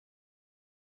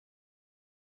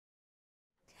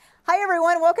Hi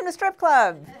everyone, welcome to Strip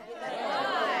Club.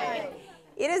 Hi.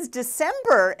 It is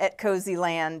December at Cozy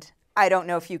Land. I don't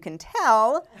know if you can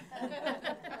tell.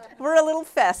 We're a little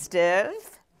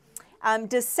festive.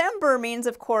 December means,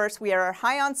 of course, we are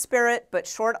high on spirit but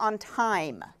short on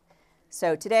time.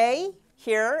 So today,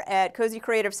 here at Cozy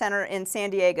Creative Center in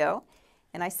San Diego,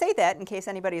 and I say that in case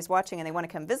anybody is watching and they want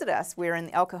to come visit us, we're in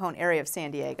the El Cajon area of San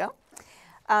Diego.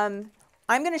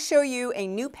 I'm going to show you a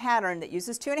new pattern that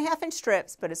uses 2.5-inch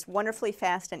strips, but it's wonderfully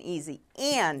fast and easy.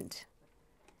 And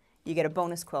you get a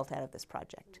bonus quilt out of this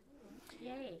project.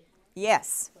 Yay.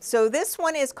 Yes. So this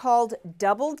one is called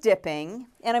Double Dipping,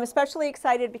 and I'm especially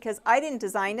excited because I didn't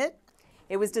design it.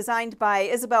 It was designed by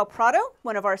Izzy Prado,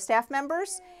 one of our staff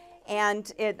members,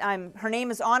 and her name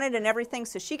is on it and everything,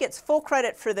 so she gets full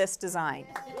credit for this design.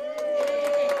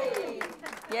 Yay,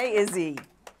 Yay Izzy.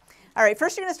 All right,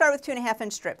 first you're going to start with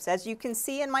 2.5-inch strips. As you can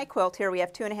see in my quilt here, we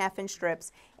have 2.5-inch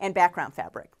strips and background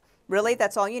fabric. Really,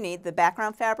 that's all you need, the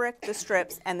background fabric, the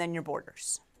strips, and then your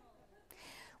borders.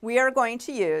 We are going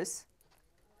to use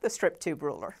the strip tube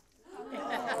ruler.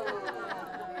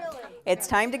 It's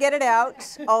time to get it out,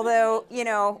 although, you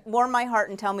know, warm my heart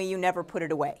and tell me you never put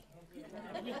it away,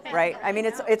 right? I mean,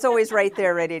 it's always right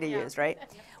there ready to use, right?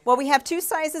 Well, we have two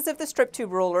sizes of the strip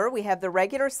tube ruler. We have the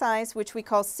regular size, which we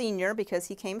call senior because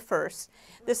he came first.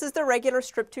 This is the regular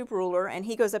strip tube ruler, and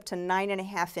he goes up to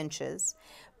 9.5 inches.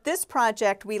 This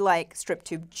project we like strip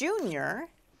tube junior.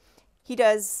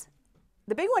 The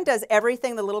big one does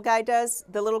everything the little guy does.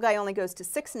 The little guy only goes to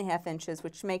 6.5 inches,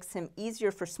 which makes him easier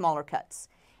for smaller cuts.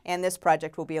 And this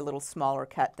project will be a little smaller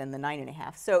cut than the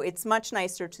 9.5. So it's much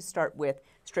nicer to start with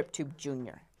strip tube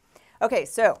junior. Okay,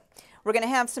 so we're going to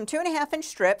have some 2.5-inch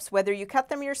strips, whether you cut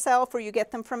them yourself or you get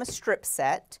them from a strip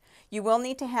set. You will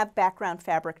need to have background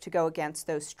fabric to go against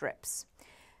those strips.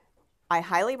 I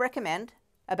highly recommend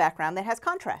a background that has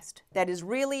contrast. That is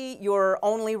really your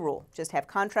only rule. Just have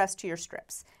contrast to your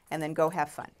strips and then go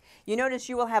have fun. You notice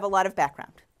you will have a lot of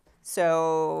background.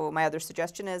 So my other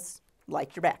suggestion is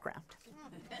like your background.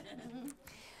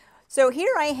 So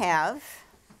here I have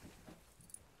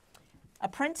a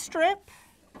print strip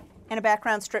and a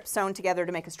background strip sewn together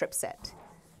to make a strip set.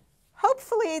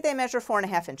 Hopefully they measure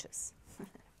 4.5 inches.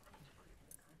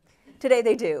 Today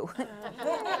they do.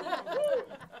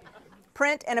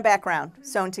 Print and a background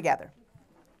sewn together.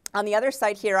 On the other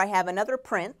side here I have another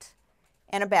print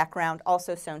and a background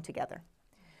also sewn together.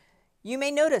 You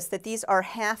may notice that these are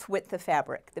half width of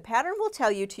fabric. The pattern will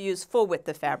tell you to use full width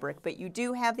of fabric, but you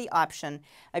do have the option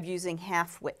of using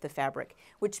half width of fabric,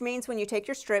 which means when you take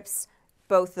your strips,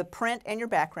 both the print and your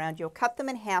background, you'll cut them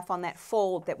in half on that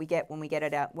fold that we get when we get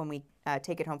it out, when we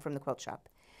take it home from the quilt shop.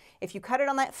 If you cut it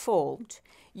on that fold,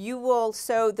 you will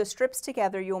sew the strips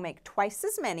together. You'll make twice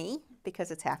as many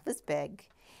because it's half as big,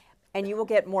 and you will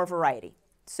get more variety.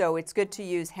 So it's good to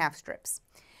use half strips.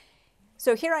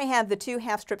 So here I have the two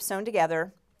half strips sewn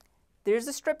together. There's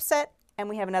a strip set, and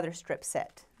we have another strip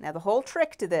set. Now the whole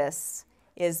trick to this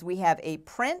is we have a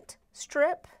print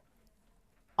strip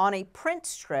on a print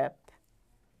strip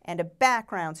and a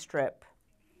background strip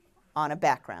on a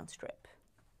background strip.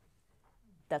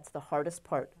 That's the hardest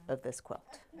part of this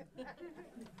quilt.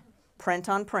 Print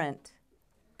on print,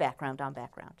 background on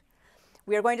background.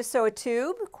 We are going to sew a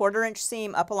tube, 1/4-inch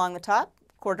seam up along the top,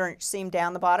 1/4-inch seam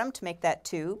down the bottom to make that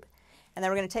tube. And then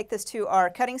we're going to take this to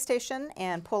our cutting station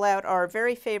and pull out our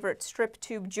very favorite strip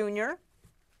tube junior.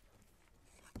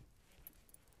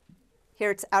 Here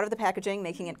it's out of the packaging,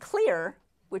 making it clear,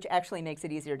 which actually makes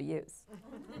it easier to use.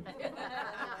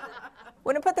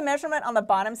 We're going to put the measurement on the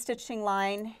bottom stitching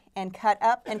line and cut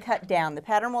up and cut down. The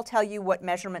pattern will tell you what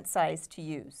measurement size to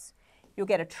use. You'll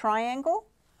get a triangle.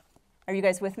 Are you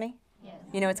guys with me? Yes.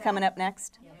 You know what's coming up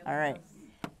next? Yep. All right.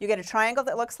 You get a triangle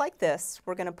that looks like this.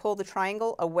 We're going to pull the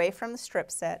triangle away from the strip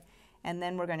set, and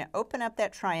then we're going to open up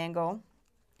that triangle.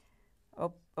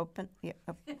 Open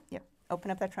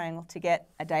up that triangle to get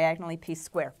a diagonally pieced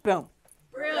square. Boom.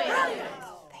 Brilliant.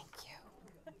 Thank you.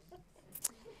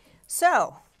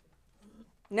 So,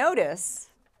 notice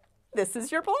this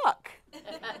is your block.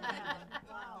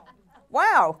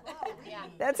 Wow.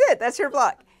 That's it. That's your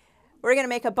block. We're going to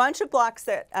make a bunch of blocks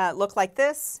that look like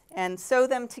this and sew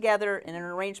them together in an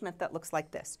arrangement that looks like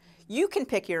this. You can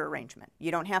pick your arrangement. You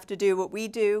don't have to do what we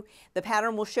do. The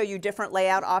pattern will show you different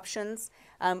layout options.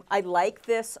 I like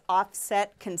this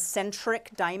offset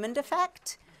concentric diamond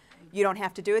effect. You don't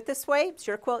have to do it this way. It's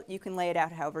your quilt. You can lay it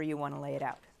out however you want to lay it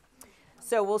out.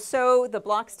 So we'll sew the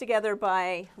blocks together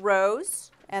by rows,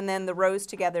 and then the rows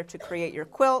together to create your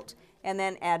quilt, and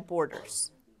then add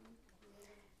borders.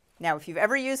 Now, if you've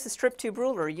ever used the strip tube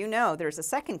ruler, you know there's a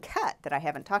second cut that I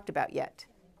haven't talked about yet.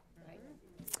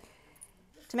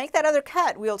 To make that other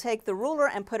cut, we'll take the ruler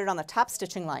and put it on the top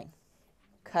stitching line.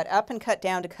 Cut up and cut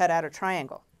down to cut out a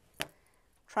triangle.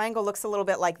 Triangle looks a little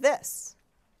bit like this.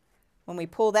 When we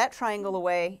pull that triangle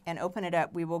away and open it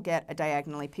up, we will get a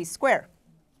diagonally pieced square.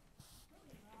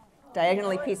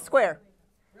 Diagonally pieced square.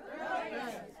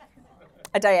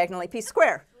 A diagonally pieced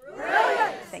square.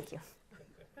 Thank you.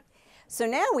 So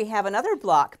now we have another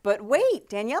block, but wait,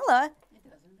 Daniela,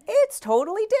 it's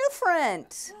totally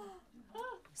different.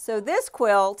 So this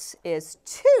quilt is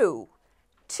two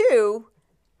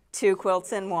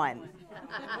quilts in one.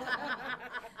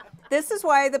 This is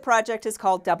why the project is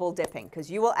called double dipping, because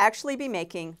you will actually be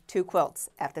making 2 quilts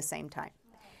at the same time.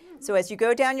 So as you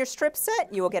go down your strip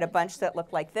set, you will get a bunch that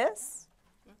look like this,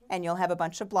 and you'll have a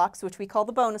bunch of blocks, which we call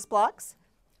the bonus blocks,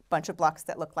 a bunch of blocks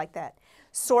that look like that.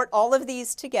 Sort all of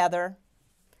these together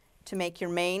to make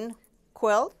your main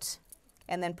quilt,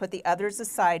 and then put the others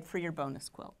aside for your bonus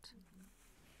quilt.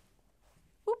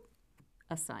 Oop,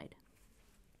 aside.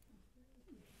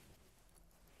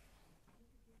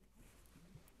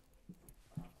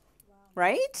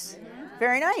 Right?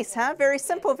 Very nice, huh? Very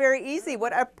simple, very easy.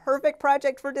 What a perfect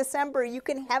project for December. You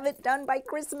can have it done by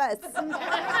Christmas.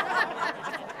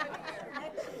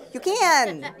 You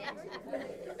can.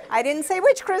 I didn't say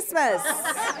which Christmas.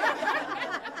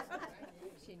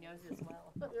 She knows as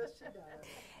well.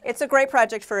 It's a great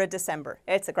project for a December.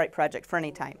 It's a great project for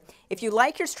any time. If you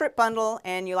like your strip bundle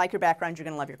and you like your background, you're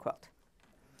going to love your quilt.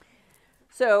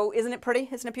 So isn't it pretty?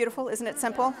 Isn't it beautiful? Isn't it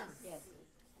simple? Yes.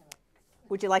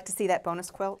 Would you like to see that bonus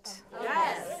quilt?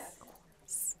 Yes.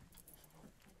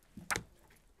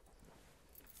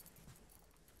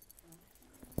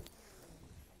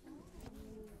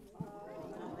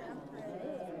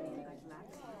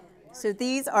 So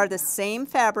these are the same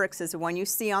fabrics as the one you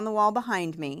see on the wall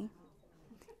behind me,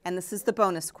 and this is the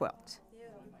bonus quilt.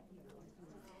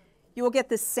 You will get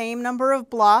the same number of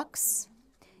blocks.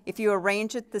 If you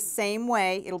arrange it the same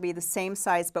way, it'll be the same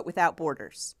size but without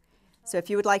borders. So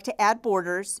if you would like to add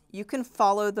borders, you can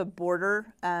follow the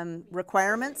border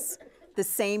requirements, the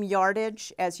same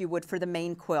yardage as you would for the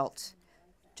main quilt.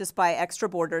 Just buy extra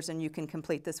borders and you can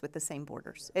complete this with the same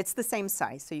borders. It's the same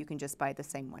size, so you can just buy the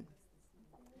same one.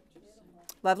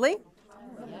 Lovely?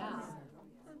 Yeah.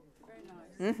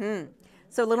 Mm-hmm.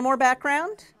 So a little more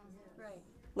background,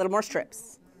 a little more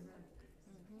strips,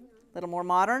 a little more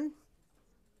modern,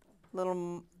 a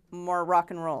little more rock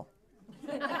and roll.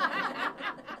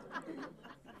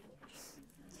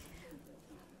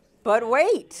 But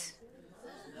wait,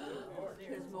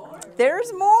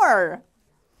 there's more.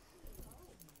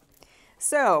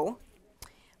 So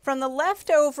from the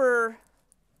leftover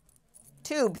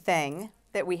tube thing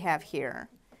that we have here,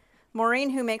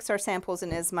 Maureen, who makes our samples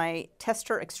and is my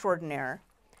tester extraordinaire,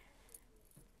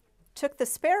 took the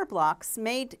spare blocks,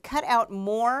 cut out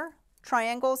more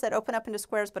triangles that open up into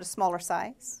squares but a smaller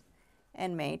size,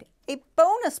 and made a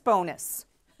bonus.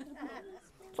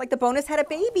 Like the bonus had a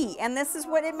baby, and this is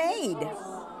what it made.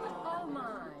 Oh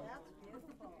my.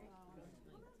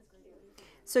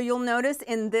 So you'll notice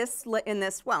in this,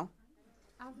 well,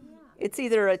 it's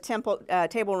either a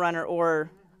table runner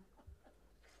or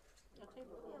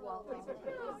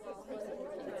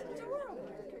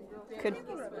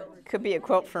could be a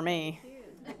quilt for me.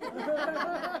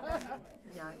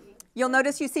 You'll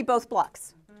notice you see both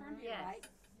blocks. Yes.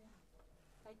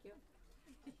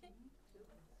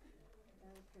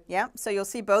 Yeah, so you'll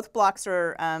see both blocks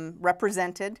are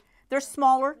represented. They're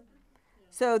smaller.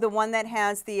 So the one that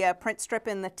has the print strip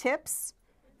in the tips,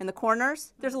 in the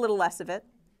corners, there's a little less of it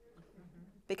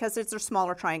because it's a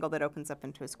smaller triangle that opens up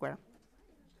into a square.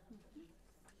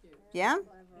 Yeah?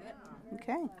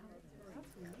 Okay.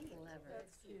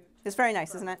 It's very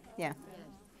nice, isn't it? Yeah.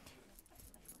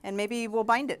 And maybe we'll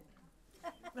bind it.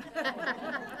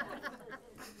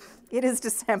 It is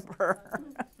December.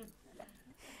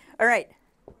 All right.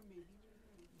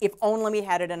 If only we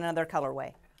had it in another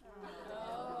colorway.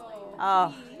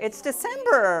 Oh, it's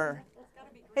December.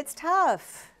 It's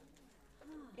tough.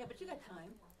 Yeah, but you got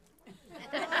time.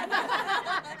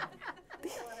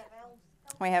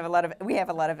 We have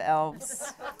a lot of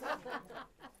elves.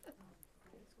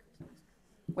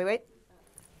 Wait.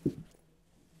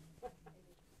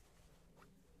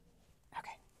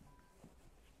 Okay.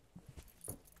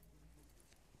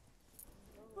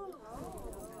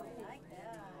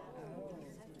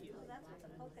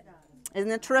 Isn't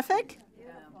it terrific?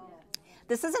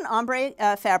 This is an ombre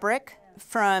fabric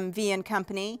from V &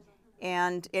 Company,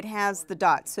 and it has the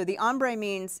dots. So the ombre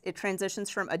means it transitions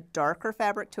from a darker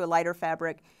fabric to a lighter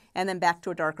fabric, and then back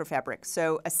to a darker fabric.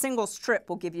 So a single strip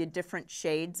will give you different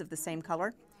shades of the same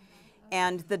color.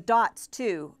 And the dots,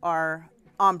 too, are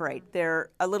ombre. They're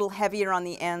a little heavier on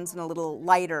the ends and a little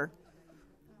lighter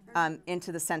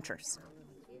into the centers.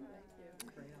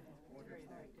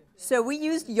 So we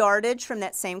used yardage from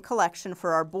that same collection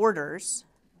for our borders,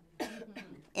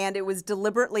 and it was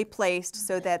deliberately placed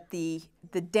so that the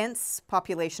dense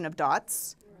population of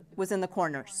dots was in the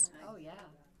corners, Oh, yeah.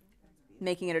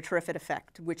 making it a terrific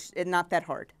effect, which is not that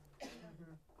hard.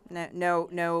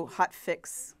 No hot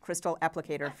fix crystal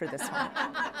applicator for this one.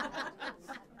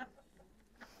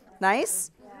 Nice?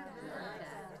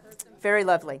 Very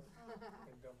lovely.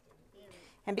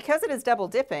 And because it is double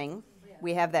dipping,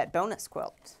 we have that bonus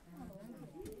quilt.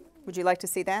 Would you like to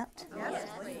see that? Yes,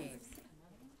 please.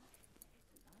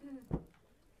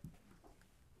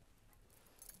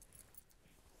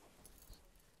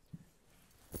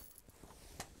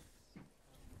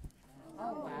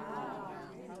 Oh, wow.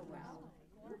 Oh, wow.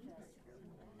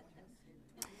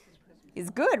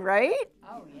 It's good, right?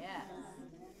 Oh, yes.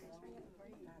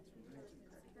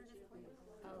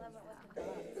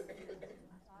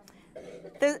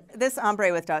 This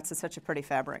ombre with dots is such a pretty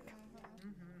fabric.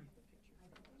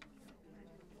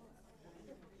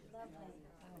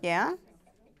 Yeah?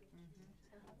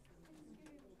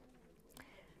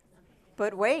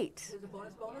 But wait.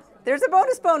 There's a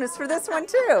bonus for this one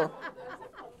too.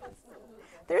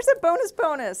 There's a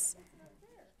bonus,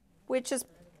 which is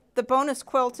the bonus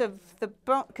quilt of the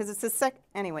because it's a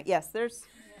anyway, yes, there's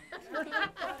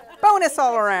bonus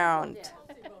all around.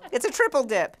 It's a triple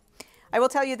dip. I will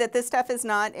tell you that this stuff is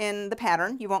not in the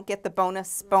pattern. You won't get the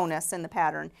bonus in the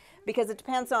pattern because it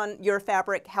depends on your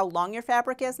fabric, how long your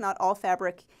fabric is. Not all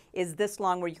fabric is this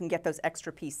long where you can get those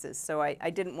extra pieces. So I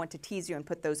didn't want to tease you and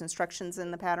put those instructions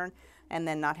in the pattern and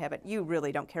then not have it. You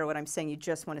really don't care what I'm saying. You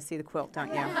just want to see the quilt, don't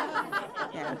you?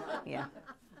 Yeah, yeah.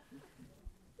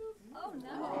 Oh,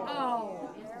 no. Oh.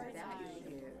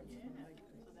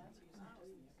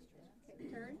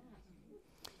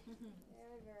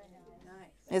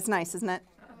 It's nice, isn't it?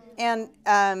 And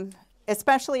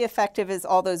especially effective is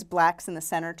all those blacks in the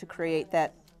center to create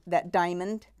that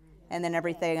diamond, and then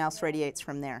everything else radiates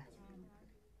from there.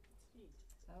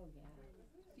 Oh, yeah.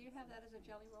 Do you have that as a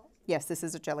jelly roll? Yes, this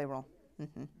is a jelly roll.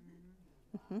 Mm-hmm.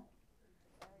 Mm-hmm.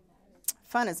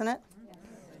 Fun, isn't it?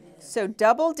 So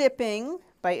double dipping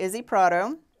by Izzy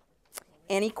Prado.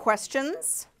 Any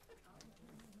questions?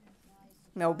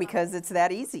 No, because it's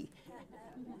that easy.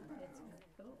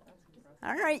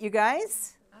 All right, you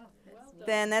guys.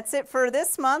 Then that's it for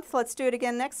this month. Let's do it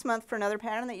again next month for another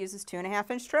pattern that uses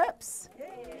 2.5-inch strips.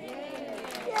 Yay!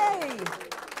 Yay!